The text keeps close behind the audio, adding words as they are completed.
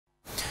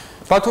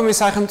ბათუმის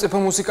სახელმწიფო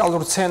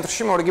მუსიკალურ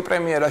ცენტრში მორიგი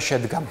პრემიერა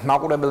შედგა.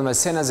 მაყურებელმა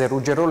სცენაზე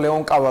რუჯერო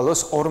ლეონ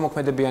კავალოს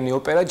ორმოქმედებიანი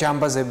ოპერა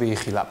ჯამბაზები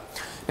იხილა.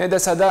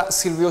 ნედასა და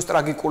სილვიოს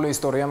ტრაგიკული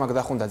ისტორია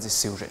მაგდა ხუნდაძის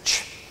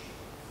სიუჟეტში.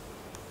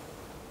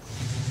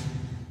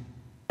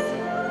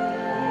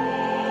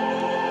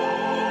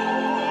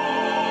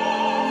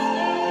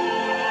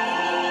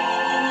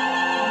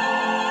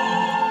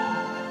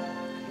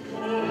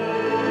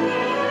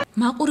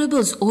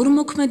 მაყურებელს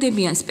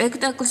ორმოქმედებიან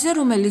სპექტაკლზე,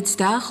 რომელიც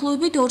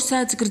დაახლოებით 2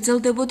 საათს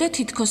გრძელდებოდა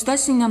თითქოს და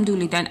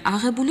სინამდვილიდან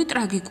აღებული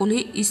ტრაგიკული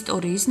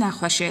ისტორიის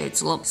ნახვა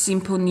შეეძლო.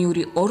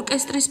 სიმფონიური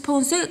ორკესტრის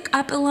ფონზე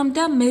კაპელამ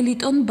და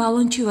მელიტონ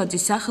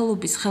ბალანჩივაძის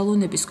სახელობის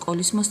ხელოვნების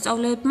სკოლის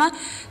მოსწავლეებმა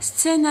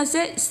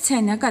სცენაზე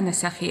სცენა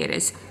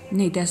განასახიერეს.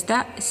 ნედას და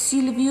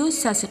სილვიოს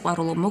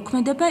სასიყვარულო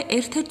მოქმედება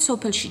ერთ-ერთ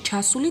სოფელში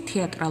ჩასული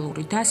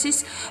თეატრალური დასის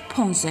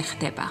ფონზე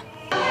ხდება.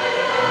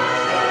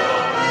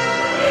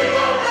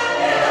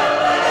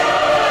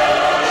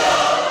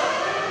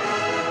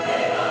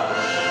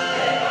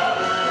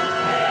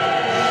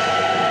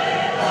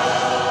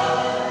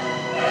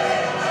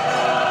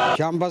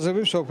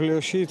 ჯამბაზები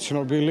სოფლიოში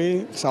ცნობილი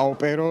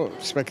საოპერო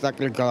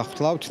სპექტაკლი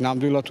გახლავთ,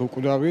 ნამდვილად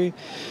უკვდავი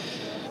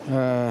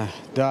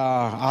და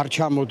არ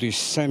ჩამოდის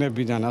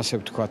სცენებიდან, ასე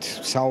ვთქვათ,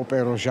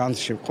 საოპერო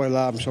ჟანრში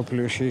ყველა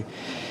სოფლიოში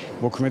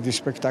მოქმედი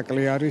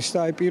სპექტაკლი არის და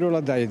აი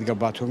პირველად დაიდგა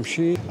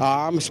ბათუმში.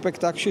 ამ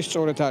სპექტაკლში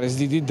სწორედ არის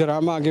დიდი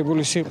დრამა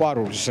აგებული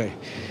სიყვარულზე.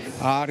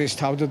 არის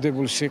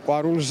თავდადებული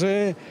სიყვარულზე.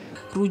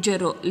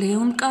 რუჯერო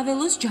ლეონ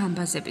კავალოს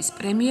ჯამბაზების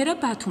პრემიერა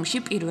ბათუმში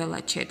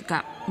პირველად შედგა.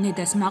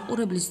 ნედას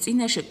მაყურებლის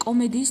წინაშე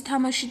კომედიის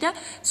თამაში და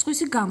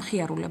სხვისი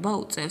გამხიარულება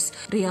უწევს.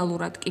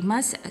 რეალურად კი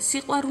მას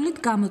სიყვარულით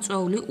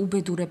გამოწვეული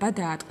უბედურება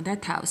დაატყდა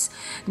თავს.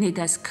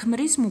 ნედას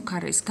ქმრის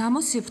მუქარის გამო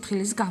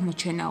სიფრთხილის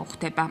გამოჩენა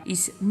უხდება.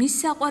 ის მის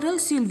საყვარელ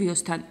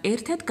სილვიოსთან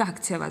ერთად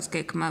გაქცევას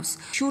გეგმავს.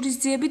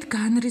 შურისძიებით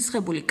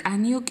განრისხებული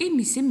კანიოკი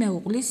მისი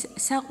მეუღლის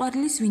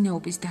საყვარლის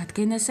ვინაობის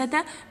დადგენასა და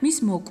მის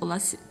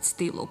მოკვლას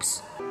ცდილობს.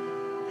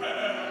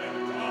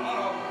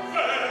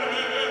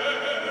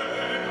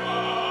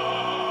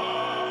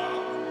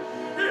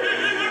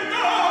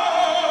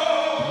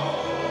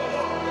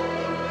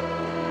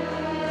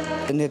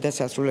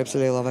 ნედას ასრულებს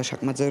ლელა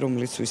ვაშაკმაძე,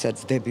 რომელიც ვისაც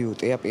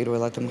დებიუტია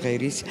პირველად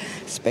მღერის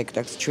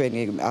სპექტაკლს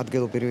ჩვენი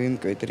ადგილობრივი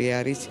მკვიდრი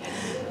არის.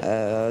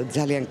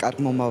 ძალიან კარგ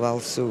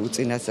მომავალს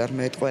უწინასწარ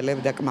მეტყველებ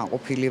და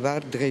კმაყოფილი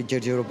ვარ. დღეს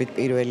ჯერჯერობით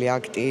პირველი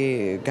აქტი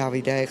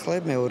გავიდა ეხლა,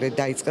 მეორე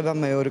დაიწყება,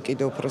 მეორე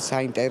კიდევ უფრო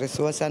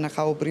საინტერესოა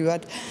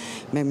სანახაობრივად.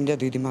 მე მინდა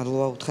დიდი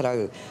მადლობა უთხრა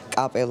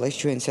კაპელას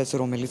ჩვენსაც,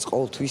 რომელიც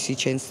ყოველთვის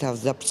იჩენს თავს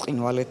და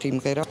ბრწყინვალეთ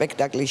იმღერა.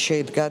 სპექტაკლი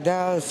შედგა და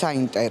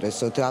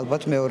საინტერესოდ.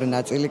 ალბათ მეორე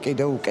ნაწილი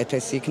კიდევ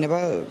უკეთესი იქნება,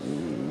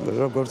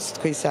 როგორც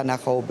თქვი,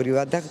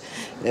 სანახაობრივად და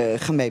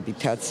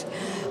ხმებითაც.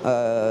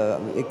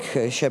 იქ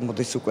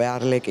შემოდის უკვე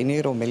არლეკინი,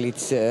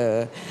 რომელიც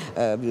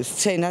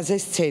სცენაზე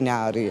სცენა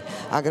არის.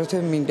 აგრეთვე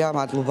მინდა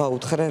მადლობა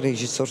უთხრა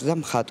რეჟისორს და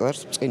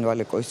მხატვარს,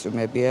 ბრწყინვალე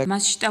კოსტიუმებია.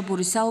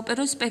 მასშტაბური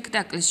საოპერო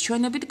სპექტაკლის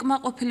ჩვენებით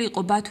კმაყოფილი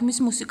იყო ბათუმის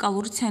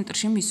მუსიკალურ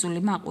ცენტრში მისული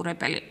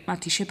მაყურებელი.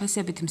 მათი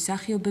შეფასებით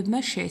მსახიობებმა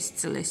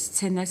შეესწლეს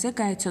სცენაზე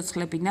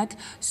გაეცოცხლებინათ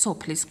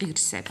სოფლის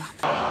ღირსება.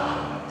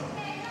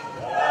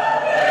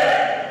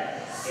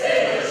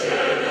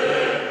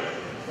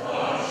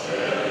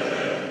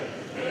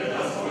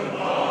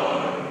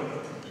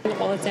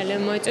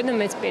 ძალიან მოეწონა,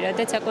 მეც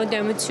პირადად საკმაოდ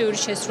ემოციური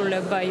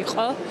შესრულება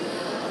იყო.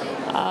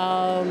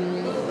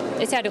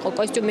 ეს არ იყო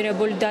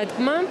კოსტიუმირებული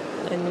დადგმა,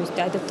 ანუ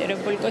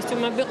ადაპტირებული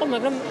კოსტიუმები იყო,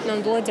 მაგრამ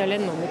ნამდვილად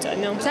ძალიან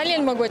მომეწონა.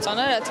 ძალიან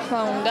მოგვეწონა, რა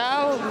თქმა უნდა.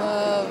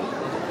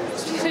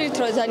 ვფიქრობ,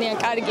 რომ ძალიან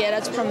კარგია,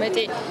 რაც უფრო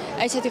მეტი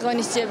ესეთი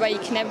ღონისძიება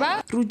იქნება.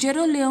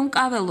 რუჯერო ლეონ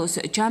კავალოს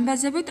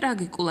ჯამბაზები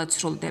ტრაგიკულად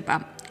სრულდება.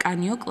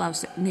 კანიო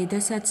კლავს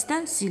ნედასაც და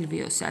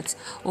სილვიოსაც.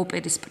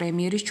 ოპერის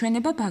პრემიერის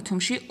ჩვენება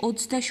ბათუმში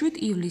 27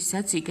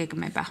 ივლისსაც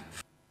იგეგმება.